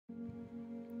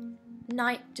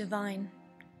Night divine,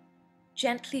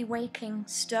 gently waking,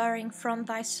 stirring from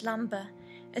thy slumber,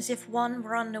 as if one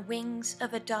were on the wings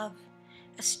of a dove,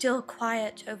 a still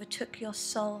quiet overtook your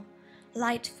soul,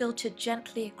 light filtered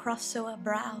gently across o'er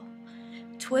brow.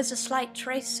 'Twas a slight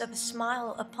trace of a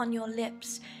smile upon your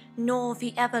lips, nor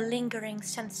the ever-lingering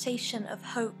sensation of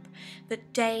hope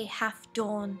that day hath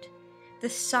dawned. The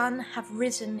sun hath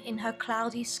risen in her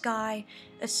cloudy sky,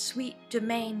 a sweet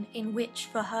domain in which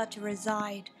for her to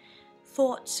reside.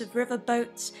 Thoughts of river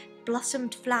boats,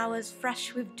 blossomed flowers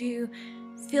fresh with dew,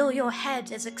 fill your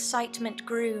head as excitement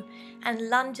grew, and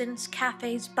London's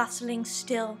cafes bustling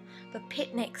still, the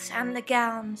picnics and the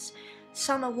gowns,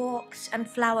 summer walks and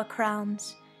flower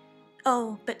crowns.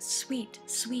 Oh, but sweet,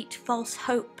 sweet false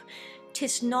hope,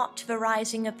 'tis not the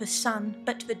rising of the sun,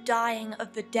 but the dying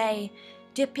of the day.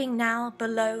 Dipping now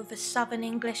below the southern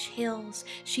English hills,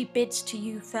 she bids to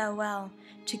you farewell,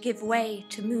 to give way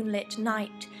to moonlit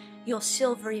night, your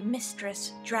silvery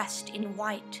mistress dressed in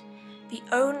white, the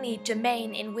only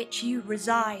domain in which you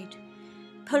reside.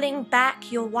 Pulling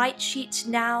back your white sheets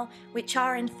now, which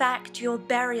are in fact your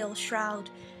burial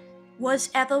shroud, was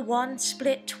ever one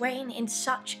split twain in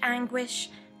such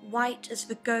anguish, white as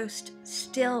the ghost,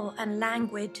 still and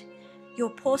languid,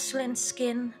 your porcelain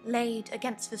skin laid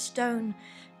against the stone?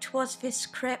 'Twas this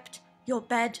crypt, your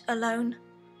bed alone?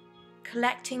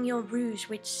 Collecting your rouge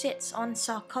which sits on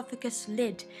sarcophagus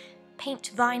lid,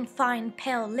 paint thine fine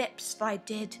pale lips thy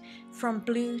did, from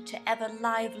blue to ever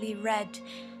lively red.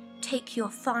 Take your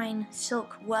fine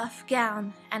silk worth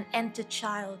gown, and enter,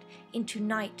 child, into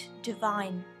night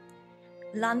divine.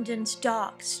 London's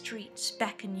dark streets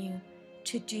beckon you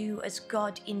to do as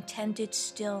God intended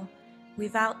still,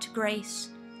 without grace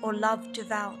or love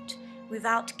devout,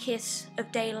 without kiss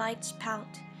of daylight's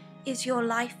pout. Is your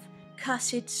life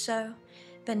cursed so?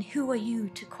 Then who are you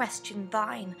to question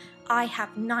thine? I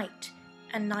have night,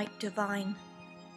 and night divine.